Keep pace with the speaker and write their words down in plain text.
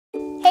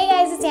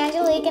guys, it's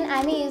Angelic and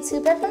I'm a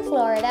YouTuber from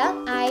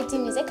Florida. I do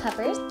music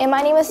covers. And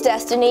my name is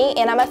Destinee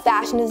and I'm a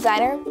fashion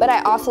designer, but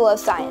I also love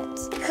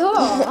science. Cool.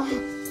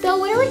 So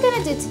what are we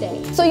gonna do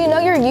today? So you know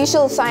your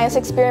usual science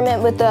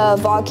experiment with the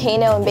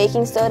volcano and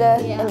baking soda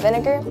and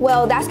vinegar?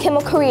 Well, that's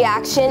chemical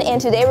reaction, and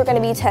today we're gonna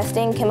be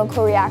testing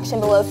chemical reaction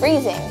below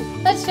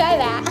freezing. Let's try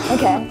that.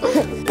 Okay.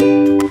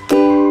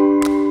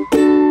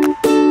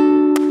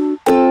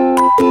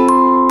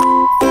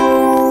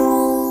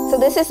 So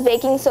this is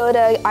baking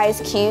soda ice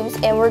cubes,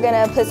 and we're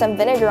gonna put some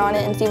vinegar on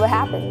it and see what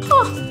happens.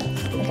 Oh.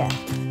 Okay.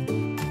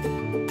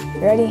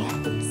 Ready?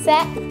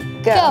 Set,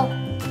 Go.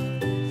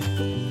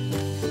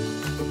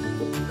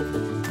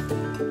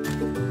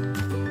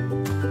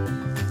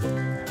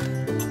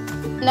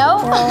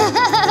 No?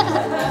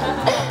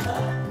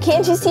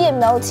 Can't you see it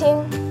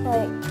melting?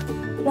 Like,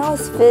 now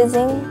it's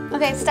fizzing.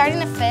 Okay, it's starting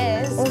to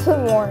fizz. Let's put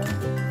more.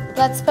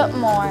 Let's put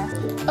more.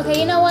 Okay,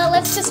 you know what?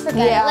 Let's just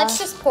forget it. Let's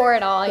just pour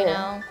it all, you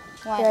know.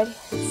 1, Ready?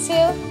 2,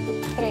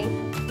 3.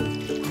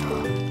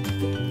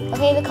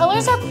 Okay, the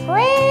colors are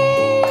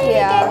pretty.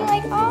 Getting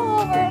like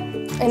all over.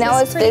 And now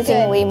it's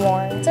fizzing way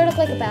more. It's sort of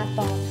like a bath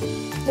bomb.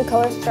 The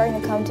color's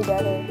starting to come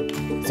together.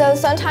 So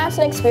sometimes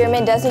an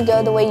experiment doesn't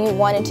go the way you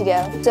want it to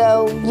go.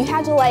 So you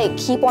have to like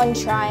keep on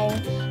trying,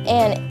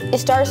 and it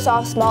starts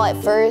off small at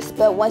first,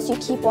 but once you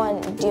keep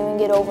on doing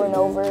it over and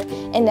over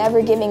and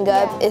never giving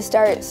up, it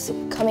starts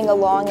coming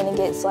along and it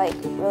gets like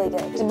really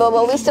good. But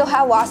we still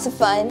have lots of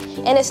fun,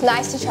 and it's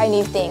nice to try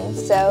new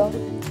things. So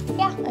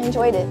yeah, I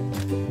enjoyed it.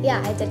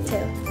 Yeah, I did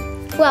too.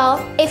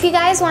 Well, if you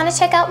guys want to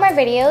check out my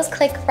videos,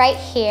 click right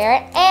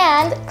here,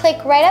 and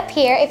click right up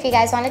here if you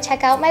guys want to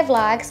check out my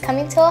vlogs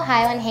coming to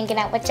Ohio and hanging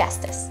out with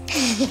Justice.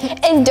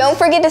 And don't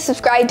forget to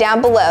subscribe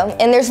down below,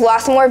 and there's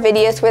lots more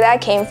videos where that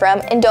came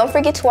from, and don't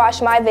forget to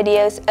watch my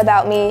videos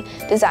about me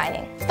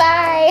designing.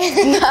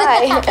 Bye!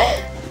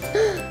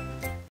 Bye!